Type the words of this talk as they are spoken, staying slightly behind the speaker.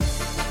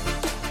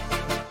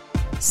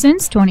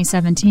Since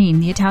 2017,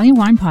 the Italian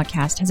Wine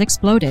Podcast has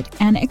exploded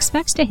and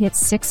expects to hit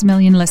 6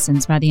 million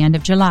listens by the end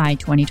of July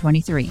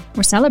 2023.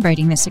 We're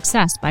celebrating this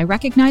success by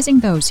recognizing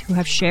those who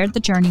have shared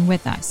the journey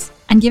with us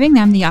and giving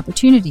them the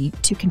opportunity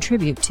to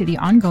contribute to the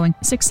ongoing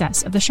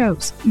success of the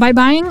shows. By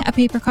buying a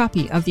paper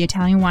copy of the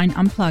Italian Wine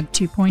Unplugged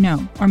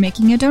 2.0 or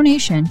making a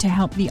donation to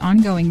help the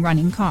ongoing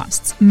running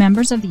costs,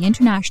 members of the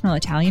international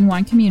Italian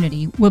wine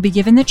community will be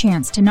given the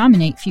chance to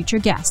nominate future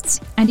guests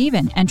and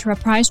even enter a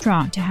prize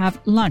draw to have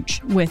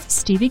lunch with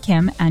Stevie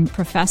Kim and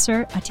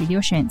Professor Attilio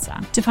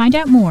Scienza. To find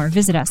out more,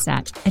 visit us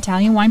at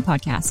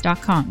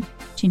italianwinepodcast.com.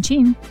 Chin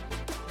chin!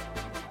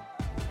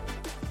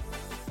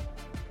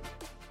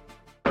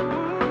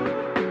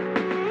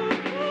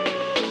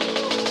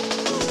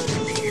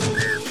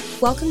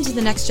 Welcome to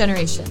The Next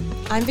Generation.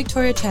 I'm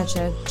Victoria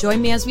Cheche.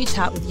 Join me as we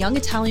chat with young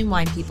Italian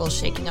wine people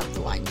shaking up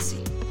the wine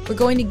scene. We're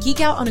going to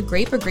geek out on a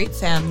grape or grape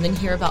fam and then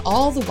hear about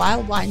all the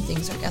wild wine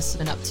things our guests have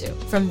been up to,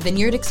 from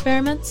vineyard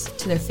experiments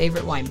to their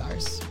favorite wine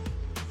bars.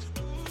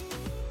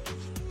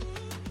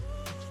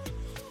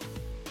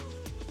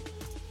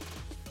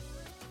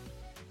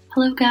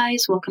 Hello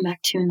guys, welcome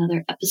back to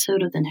another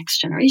episode of The Next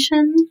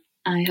Generation.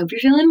 I hope you're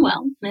feeling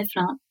well, and if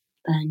not,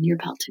 then you're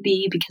about to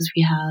be, because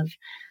we have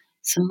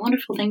some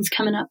wonderful things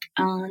coming up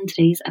on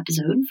today's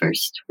episode.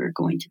 First, we're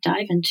going to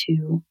dive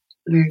into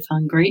a very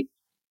fun grape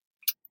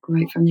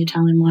right from the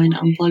Italian Wine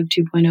Unplugged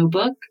 2.0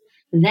 book.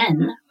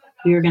 Then,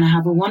 we are going to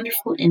have a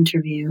wonderful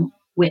interview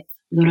with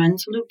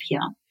Lorenzo Lupia,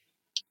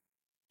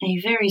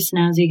 a very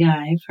snazzy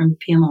guy from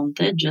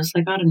Piemonte, just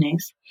like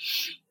Aranese.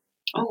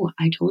 Oh,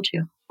 I told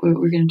you what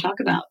we're going to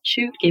talk about.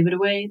 Shoot, gave it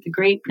away, the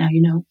grape, now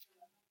you know.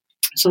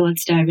 So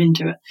let's dive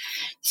into it.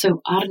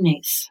 So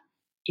Aranese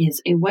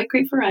is a white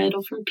grape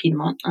varietal from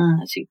Piedmont,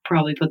 so you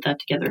probably put that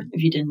together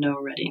if you didn't know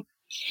already.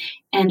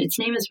 And its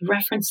name is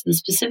referenced to the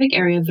specific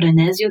area of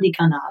Veneto di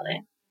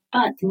Canale,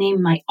 but the name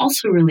might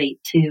also relate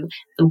to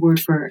the word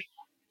for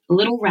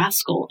little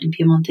rascal in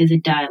Piemontese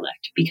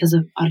dialect because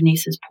of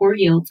Aranese's poor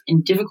yields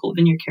and difficult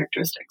vineyard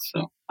characteristics.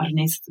 So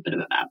Aranese is a bit of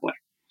a bad boy.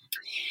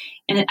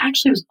 And it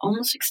actually was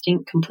almost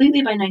extinct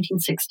completely by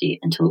 1960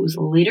 until it was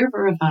later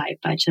revived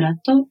by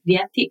Ceretto,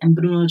 Vietti, and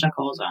Bruno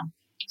Giacosa.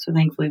 So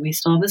thankfully we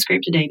still have this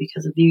grape today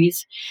because of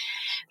these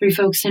three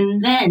folks.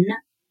 And then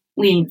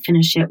we ain't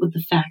finished yet with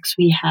the facts.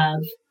 We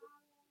have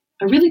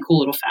a really cool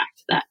little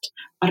fact that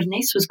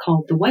Aranese was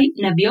called the white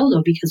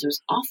Nebbiolo because it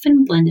was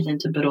often blended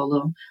into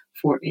Barolo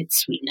for its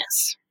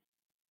sweetness.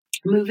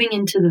 Moving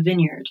into the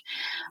vineyard,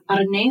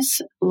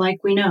 Aranese,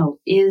 like we know,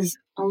 is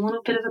a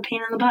little bit of a pain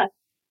in the butt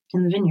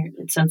in the vineyard.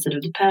 It's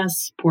sensitive to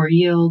pests, poor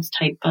yields,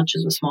 tight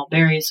bunches with small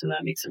berries, so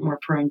that makes it more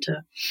prone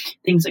to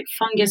things like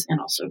fungus and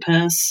also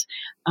pests.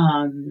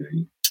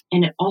 And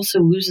it also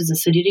loses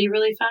acidity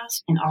really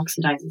fast and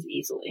oxidizes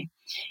easily.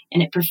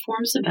 And it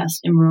performs the best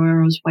in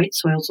Roero's white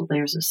soils with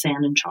layers of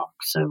sand and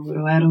chalk. So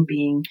Roero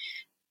being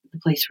the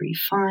place where you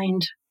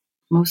find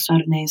most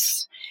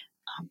Aranese.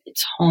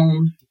 It's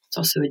home. It's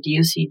also a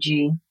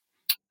DOCG.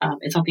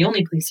 It's not the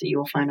only place that you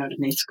will find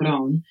Aranese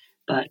grown,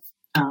 but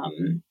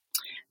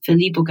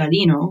Filippo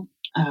Gallino,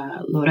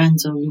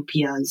 Lorenzo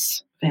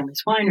Lupia's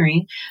family's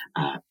winery,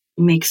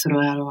 makes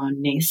Roero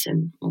Aranese,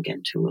 and we'll get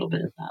into a little bit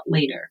of that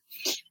later.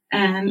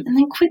 And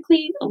then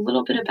quickly, a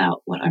little bit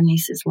about what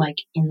Aranese is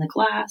like in the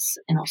glass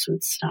and also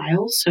its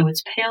styles. So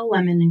it's pale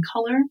lemon in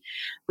color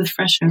with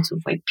fresh notes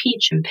of white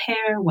peach and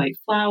pear, white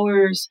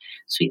flowers,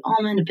 sweet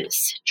almond, a bit of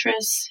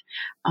citrus.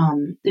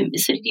 The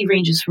acidity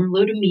ranges from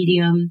low to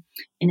medium,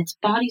 and its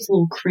body's a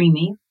little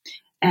creamy.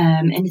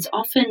 And it's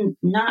often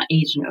not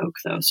aged in oak,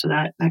 though, so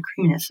that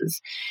creaminess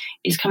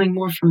is coming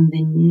more from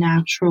the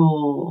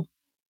natural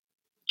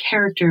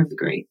character of the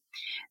grape.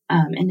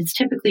 And it's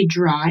typically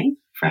dry,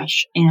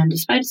 fresh, and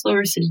despite its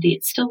lower acidity,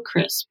 it's still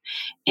crisp.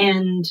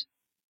 And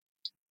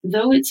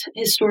though it's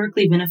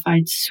historically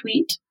vinified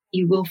sweet,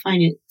 you will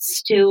find it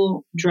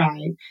still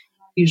dry.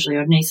 Usually,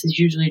 Aranese is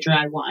usually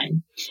dry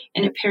wine.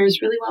 And it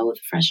pairs really well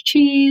with fresh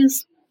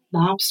cheese,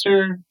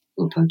 lobster,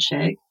 or poached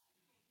egg,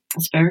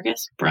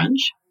 asparagus,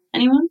 brunch.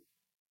 Anyone?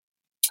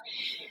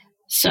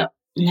 So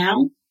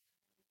now,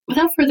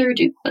 without further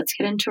ado, let's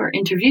get into our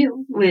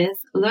interview with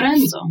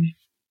Lorenzo.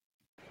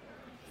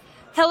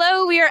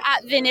 Hello, we are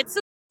at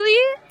Vinizio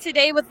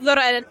today with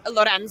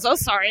Lorenzo,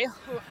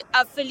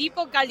 of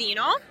Filippo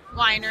Gallino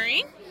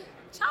Winery.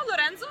 Ciao,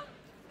 Lorenzo.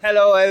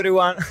 Hello,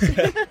 everyone.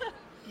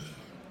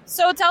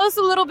 So tell us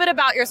a little bit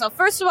about yourself.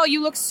 First of all,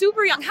 you look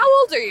super young. How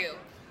old are you?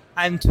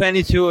 I'm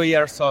 22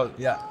 years old,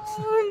 yeah.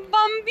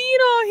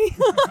 Bambino.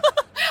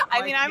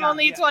 I mean, I'm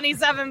only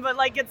 27, but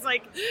it's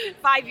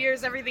 5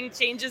 years, everything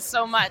changes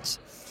so much.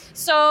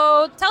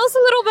 So tell us a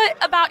little bit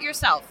about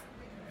yourself.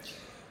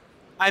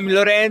 I'm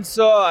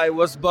Lorenzo. I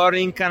was born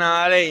in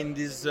Canale in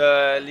this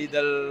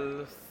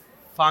little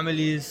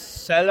family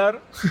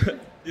cellar,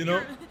 you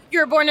know?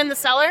 You were born in the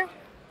cellar?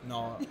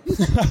 No.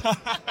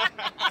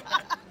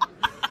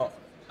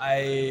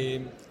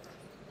 I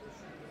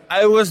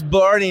was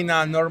born in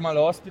a normal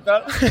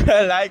hospital,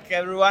 like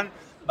everyone,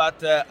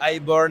 but I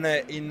born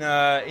in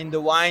the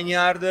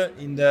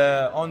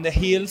vineyard, on the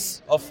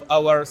hills of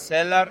our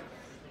cellar,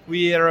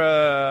 we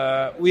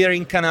are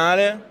in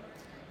Canale.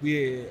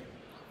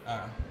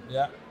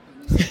 Yeah.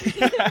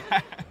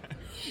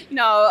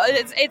 No,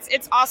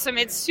 it's awesome.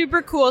 It's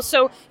super cool.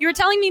 So you were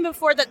telling me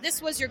before that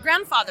this was your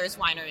grandfather's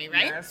winery,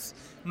 right? Yes.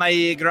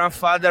 My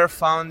grandfather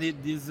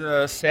founded this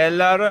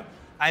cellar.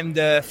 I'm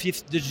the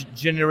fifth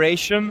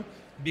generation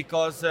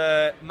because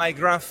my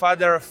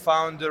grandfather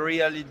found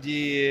really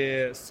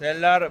the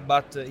cellar,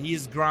 but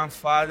his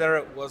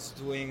grandfather was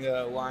doing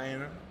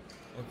wine.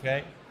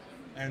 Okay,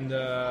 and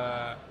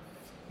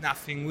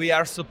nothing. We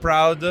are so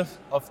proud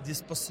of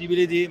this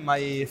possibility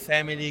my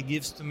family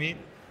gives to me.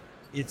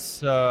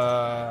 It's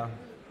I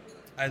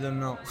don't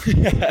know.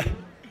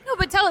 No,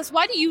 but tell us,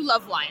 why do you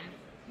love wine?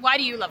 Why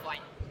do you love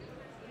wine?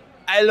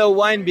 I love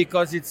wine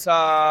because it's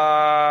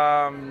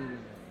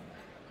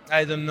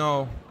I don't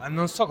know,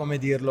 non so come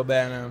dirlo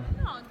bene.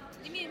 No,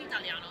 dimmi in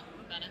italiano,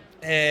 va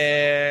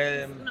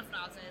bene. Una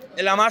frase.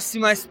 È la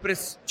massima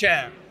espressione,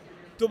 cioè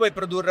tu puoi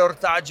produrre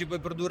ortaggi, puoi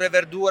produrre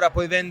verdura,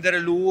 puoi vendere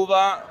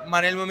l'uva, ma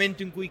nel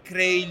momento in cui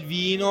crei il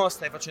vino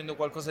stai facendo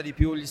qualcosa di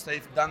più, gli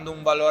stai dando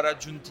un valore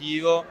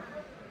aggiuntivo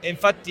e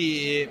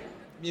infatti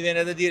mi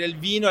viene da dire il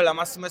vino è la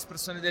massima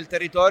espressione del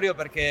territorio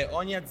perché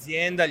ogni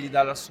azienda gli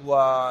dà la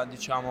sua,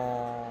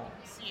 diciamo,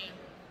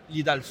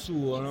 gli dà il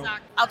suo, no?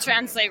 I'll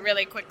translate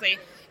really quickly.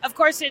 Of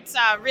course, it's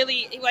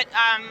really what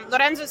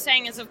Lorenzo's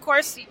saying is, of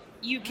course,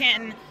 you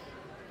can,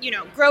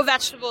 grow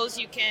vegetables,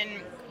 you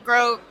can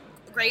grow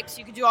grapes,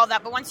 you can do all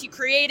that. But once you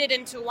create it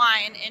into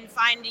wine and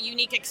find a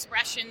unique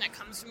expression that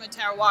comes from a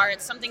terroir,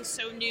 it's something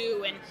so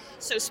new and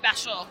so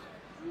special.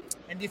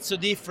 And it's so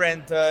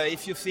different.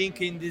 If you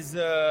think in this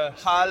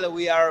hall,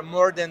 we are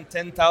more than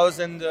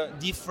 10,000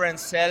 different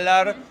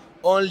cellars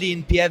only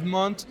in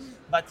Piedmont.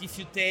 But if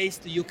you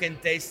taste, you can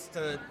taste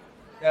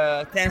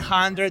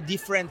 1,000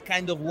 different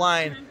kind of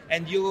wine,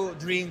 and you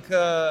drink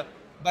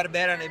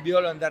Barbera,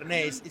 Nebbiolo, and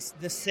Darnase. It's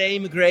the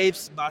same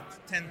grapes, but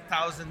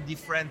 10,000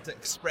 different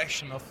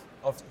expression of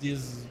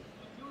this.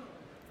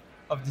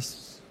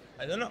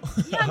 I don't know.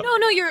 Yeah,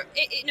 no,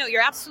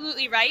 you're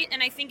absolutely right,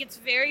 and I think it's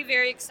very,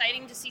 very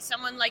exciting to see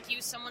someone like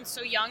you, someone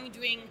so young,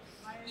 doing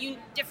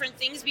different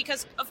things.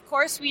 Because of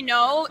course we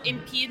know in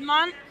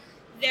Piedmont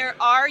there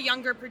are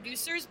younger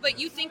producers, but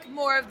you think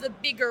more of the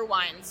bigger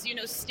wines,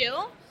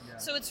 still. Yeah.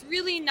 So it's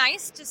really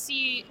nice to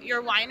see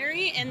your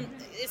winery and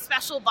a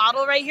special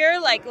bottle right here.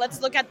 Like, let's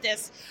look at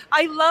this.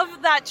 I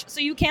love that. So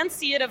you can't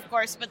see it, of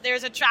course, but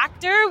there's a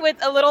tractor with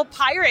a little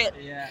pirate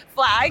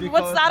flag. Because,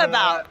 what's that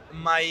about?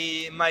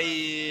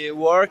 My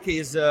work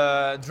is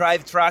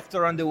drive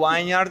tractor on the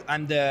vineyard.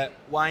 I'm the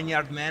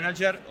vineyard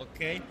manager,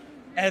 okay?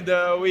 And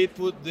we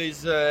put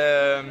this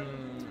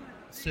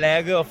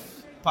flag of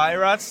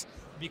pirates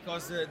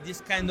because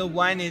this kind of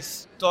wine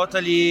is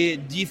totally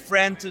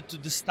different to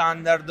the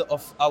standard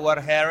of our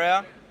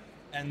area.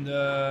 And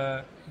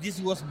this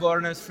was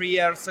born 3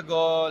 years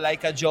ago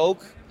like a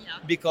joke,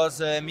 because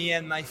me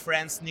and my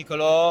friends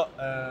Nicolò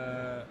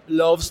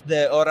loves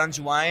the orange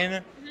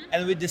wine,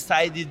 and we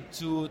decided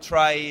to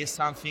try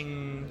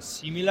something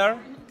similar,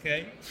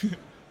 okay?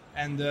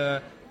 And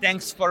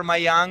thanks for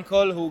my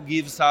uncle who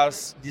gives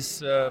us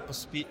these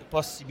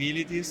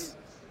possibilities.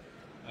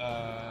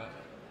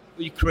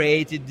 We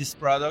created these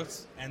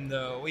products, and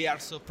we are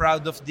so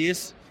proud of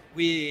this.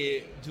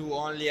 We do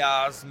only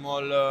a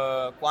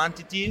small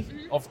quantity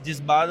of this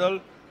bottle,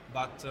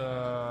 but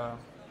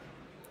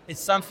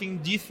it's something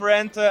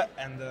different,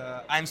 and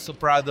I'm so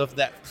proud of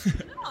that.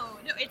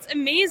 No, it's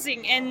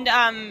amazing.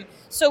 And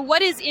so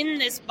what is in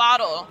this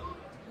bottle?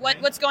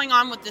 What's going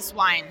on with this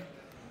wine?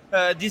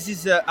 This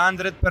is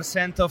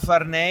 100% of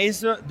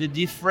Arnase. The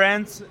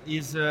difference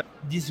is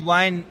this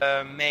wine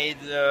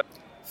made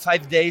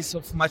 5 days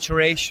of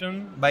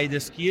maturation by the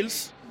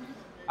skills.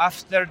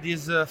 After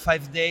these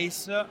 5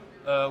 days,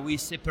 we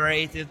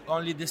separated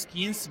only the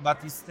skins,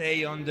 but it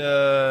stay on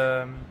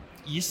the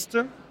yeast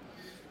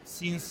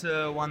since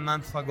 1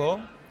 month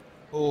ago.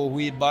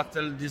 We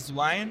bottled this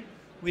wine.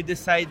 We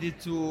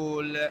decided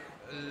to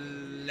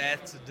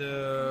let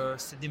the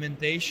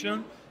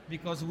sedimentation,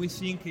 because we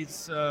think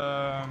it's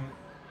the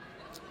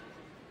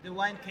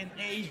wine can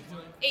age.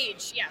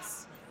 Age,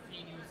 yes.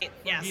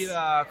 Yes. Give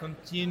a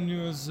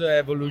continuous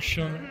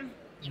evolution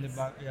in the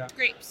back. Yeah.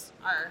 Grapes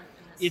are.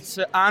 It's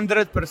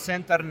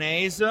 100%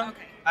 Arnase.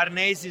 Okay.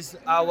 Arnase is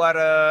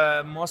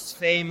our most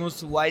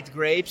famous white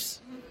grapes,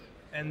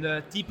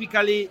 and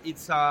typically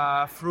it's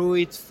a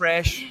fruit,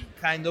 fresh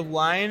kind of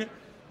wine.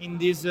 In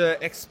this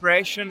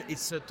expression,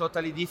 it's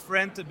totally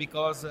different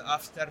because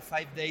after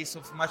 5 days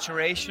of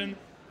maturation,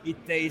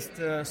 it tastes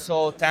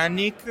so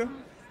tannic,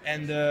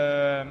 and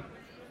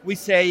we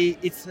say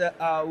it's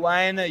a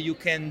wine you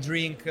can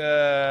drink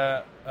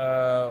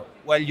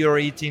while you're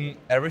eating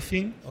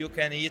everything. You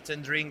can eat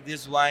and drink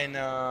this wine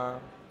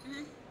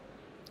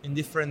in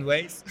different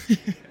ways.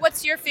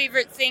 What's your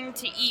favorite thing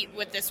to eat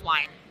with this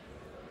wine?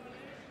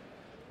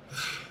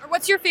 Or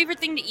what's your favorite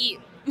thing to eat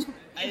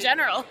in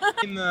general?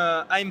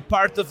 I'm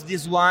part of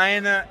this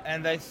wine,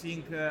 and I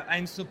think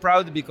I'm so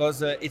proud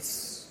because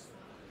it's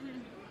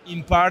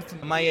in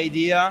part my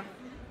idea.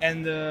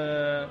 And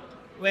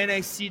when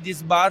I see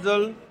this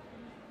bottle,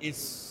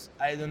 it's,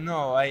 I don't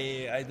know.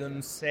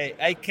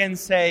 I can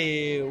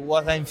say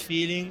what I'm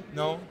feeling.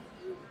 No,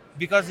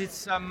 because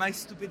it's my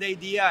stupid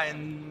idea,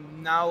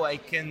 and now I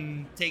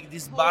can take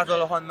this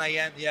bottle on my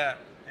hand. Yeah,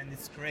 and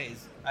it's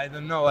crazy. I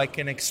don't know. I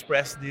can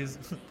express this.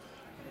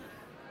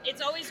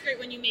 It's always great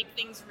when you make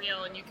things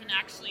real and you can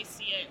actually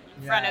see it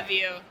in front of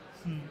you.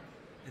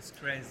 It's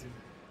crazy.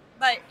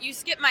 But you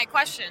skipped my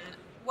question.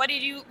 What do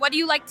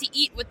you like to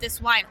eat with this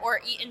wine,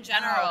 or eat in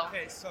general?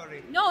 Okay,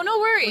 sorry. No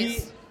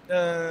worries.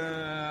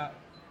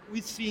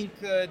 We think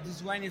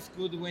this wine is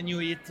good when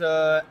you eat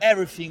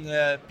everything: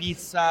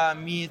 pizza,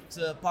 meat,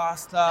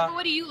 pasta. But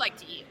what do you like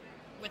to eat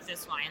with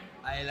this wine?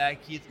 I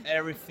like eat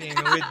everything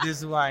with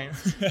this wine.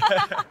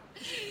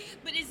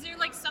 But is there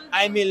like something?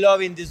 I'm in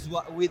love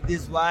with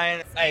this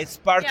wine. It's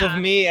part of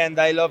me, and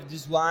I love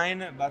this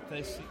wine. But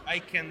I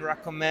can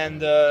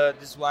recommend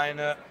this wine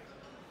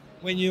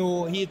when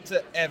you eat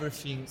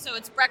everything. So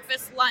it's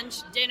breakfast,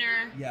 lunch,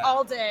 dinner,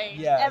 all day,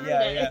 every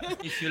day.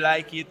 If you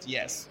like it,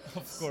 yes,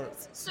 of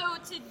course. So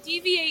to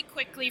deviate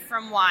quickly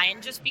from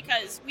wine, just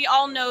because we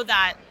all know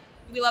that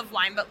we love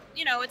wine, but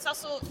you know it's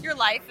also your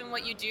life and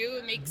what you do.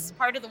 It makes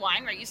part of the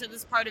wine, right? You said this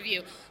is part of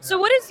you. So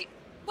what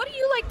do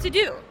you like to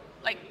do?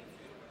 Like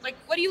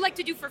what do you like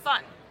to do for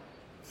fun?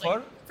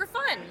 For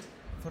fun.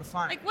 For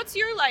fun. Like what's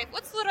your life?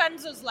 What's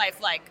Lorenzo's life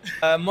like?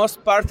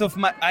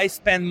 I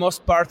spend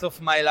most part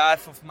of my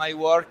life of my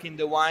work in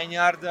the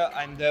vineyard.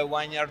 I'm the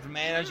vineyard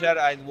manager.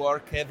 I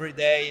work every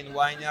day in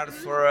vineyard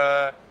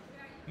for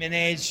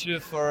manage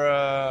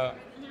for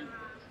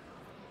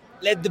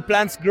let the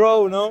plants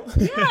grow. No.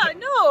 Yeah.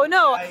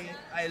 No.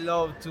 I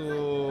love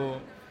to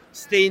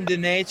stay in the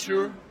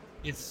nature.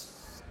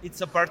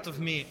 It's a part of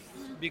me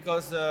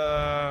because.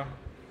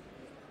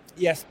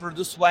 Yes,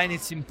 produce wine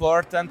is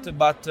important,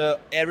 but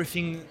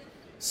everything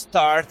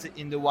starts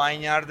in the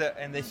vineyard,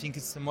 and I think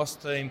it's the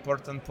most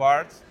important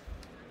part.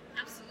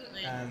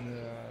 Absolutely.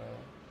 And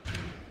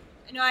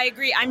no, I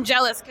agree. I'm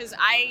jealous because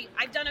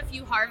I've done a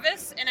few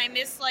harvests, and I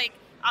miss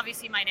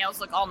obviously my nails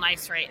look all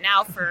nice right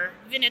now for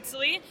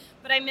Vinitaly,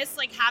 but I miss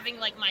having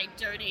my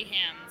dirty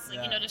hands,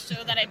 to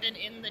show that I've been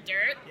in the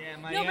dirt. Yeah,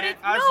 my no, hand,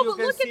 but as you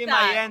can see,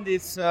 my hand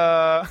is.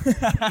 No,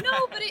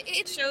 but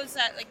it shows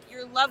that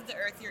you love the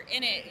earth, you're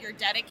in it, you're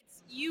dedicated.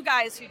 You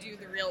guys who do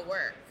the real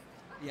work.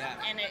 Yeah.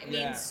 And it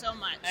means so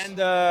much. And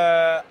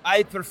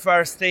I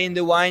prefer stay in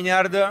the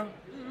vineyard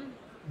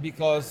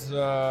because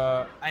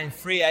I'm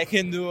free. I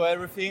can do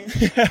everything.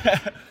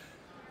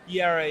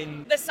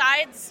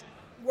 Besides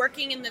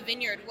working in the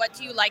vineyard, what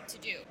do you like to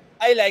do?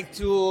 I like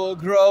to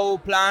grow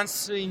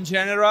plants in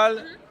general.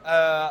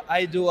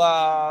 I do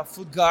a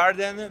food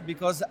garden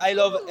because I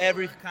love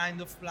every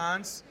kind of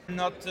plants.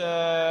 Not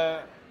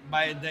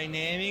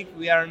biodynamic.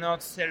 We are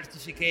not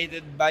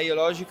certificated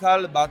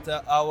biological, but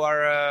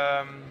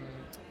our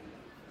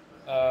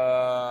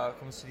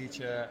come si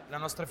dice? La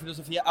nostra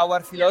filosofia. Our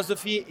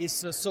philosophy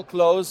is so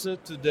close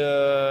to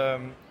the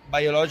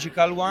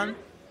biological one,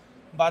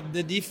 but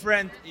the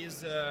difference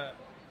is.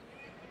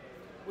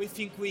 We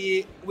think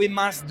we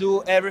must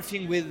do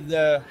everything with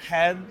the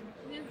head,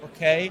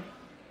 okay?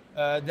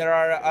 There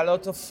are a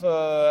lot of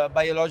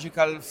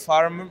biological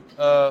farm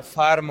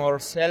or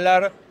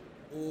seller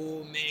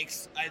who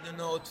makes,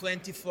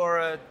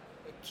 24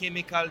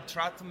 chemical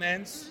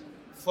treatments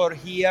for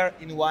here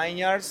in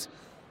vineyards.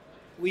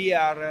 We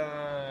are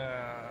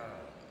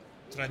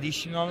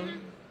traditional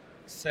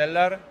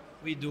seller.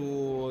 We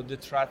do the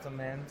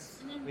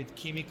treatments with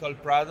chemical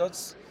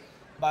products.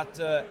 But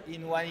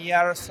in 1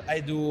 year I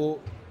do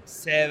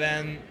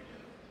 7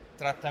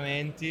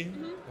 trattamenti,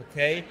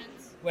 okay?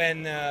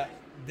 When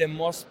the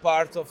most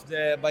part of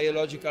the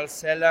biological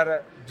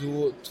seller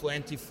do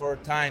 24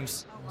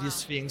 times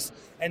these things.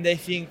 And I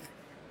think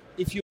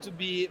if you want to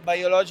be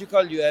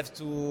biological, you have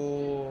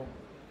to,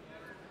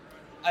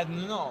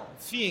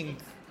 think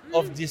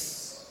of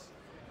this.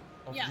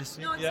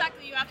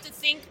 Exactly. You have to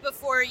think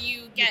before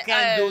you get. You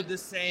can do the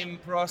same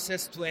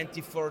process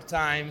 24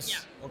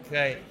 times,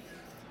 okay?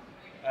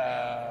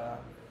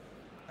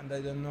 And I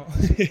don't know.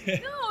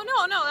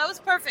 No, that was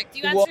perfect.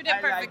 You answered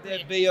it perfectly. I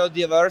like the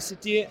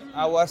biodiversity.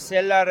 Our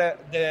cellar,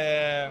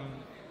 the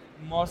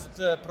most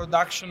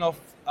production of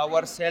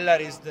our cellar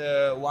is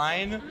the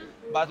wine,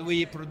 but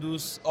we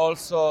produce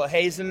also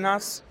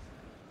hazelnuts.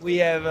 We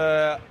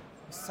have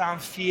some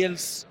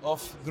fields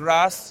of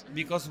grass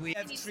because we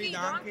have 3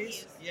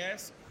 donkeys.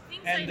 Yes,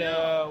 and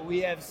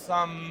we have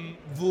some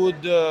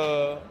woods.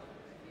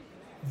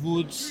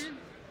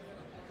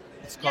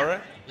 It's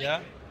correct,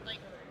 yeah.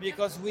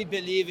 Because we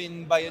believe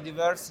in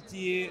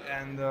biodiversity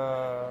and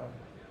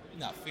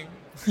nothing.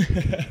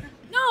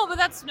 No, but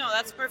that's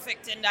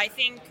perfect, and I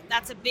think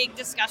that's a big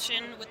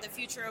discussion with the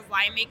future of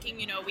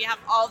winemaking. We have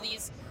all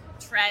these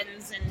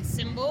trends and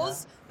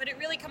symbols, but it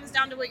really comes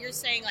down to what you're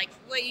saying,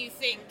 what you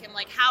think and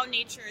how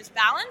nature is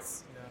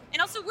balanced. Yeah.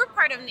 And also, we're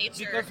part of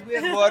nature. Because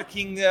we're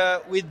working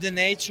with the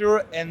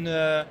nature, and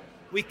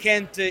we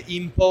can't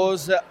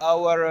impose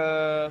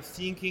our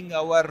thinking,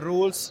 our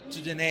rules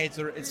to the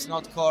nature. It's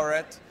not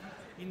correct.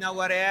 in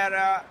our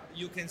area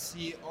you can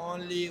see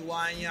only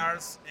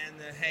vineyards and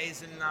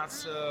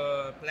hazelnuts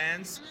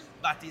plants,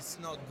 but it's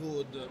not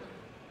good.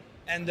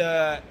 And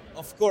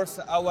of course,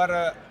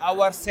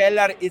 our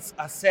cellar is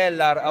a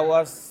cellar.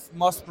 Our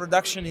most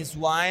production is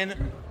wine,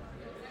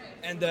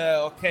 and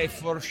okay,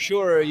 for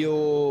sure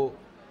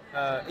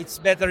it's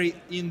better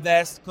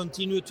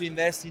continue to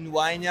invest in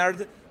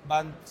vineyard.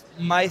 But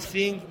my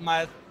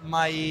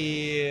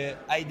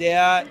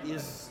idea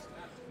is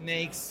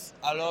makes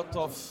a lot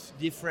of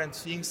different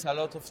things, a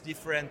lot of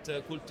different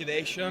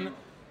cultivation,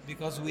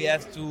 because we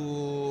have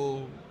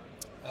to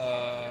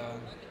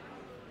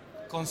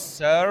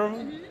conserve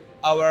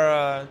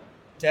our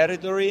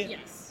territory,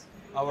 Yes.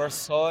 our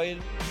soil.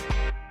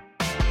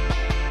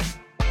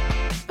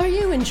 Are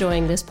you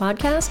enjoying this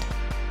podcast?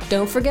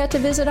 Don't forget to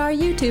visit our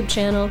YouTube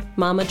channel,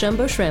 Mama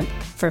Jumbo Shrimp,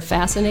 for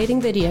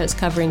fascinating videos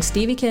covering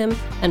Stevie Kim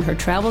and her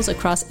travels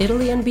across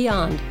Italy and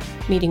beyond,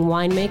 meeting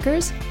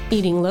winemakers,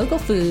 eating local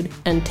food,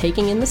 and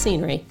taking in the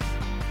scenery.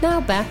 Now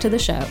back to the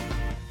show.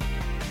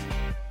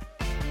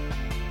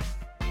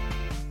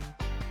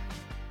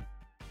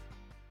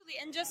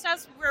 And just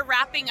as we're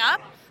wrapping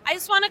up, I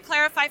just want to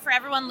clarify for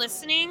everyone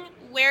listening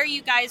where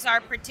you guys are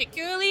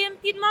particularly in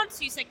Piedmont.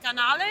 So you said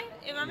Canale,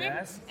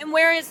 Yes. And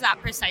where is that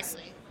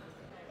precisely?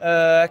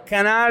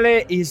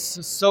 Canale is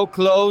so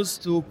close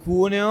to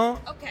Cuneo.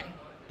 Okay.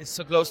 It's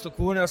so close to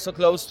Cuneo, so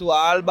close to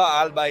Alba.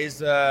 Alba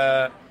is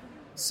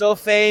so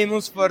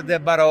famous for the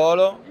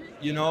Barolo,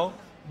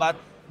 But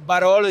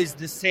Barolo is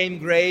the same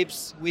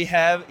grapes we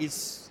have.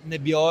 It's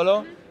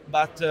Nebbiolo,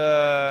 but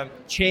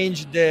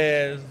changed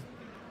the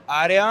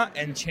area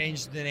and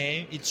changed the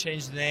name. It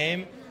changed the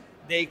name.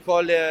 They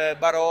call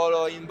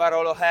Barolo in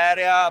Barolo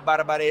area,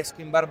 Barbaresco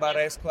in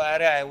Barbaresco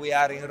area, and we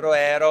are in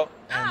Roero.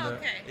 And,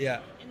 okay. Yeah.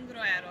 In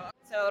Roero.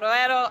 So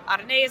Roero,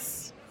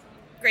 Arnese.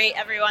 Great,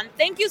 everyone.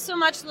 Thank you so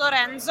much,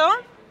 Lorenzo.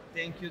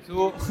 Thank you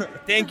too.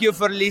 Thank you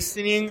for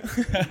listening.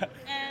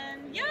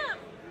 And yeah,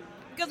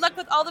 good luck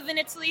with all the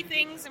Vinitaly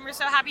things, and we're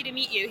so happy to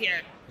meet you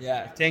here.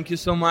 Yeah, thank you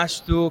so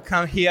much to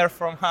come here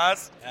from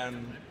us,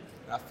 and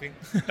nothing.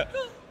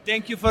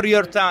 Thank you for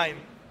your time.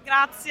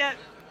 Grazie.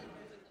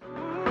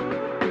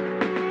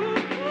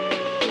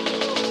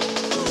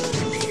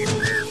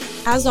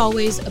 As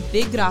always, a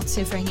big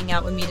grazie for hanging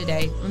out with me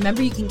today.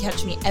 Remember, you can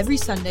catch me every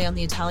Sunday on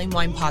the Italian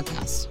Wine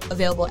Podcast,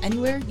 available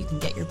anywhere you can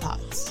get your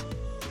pods.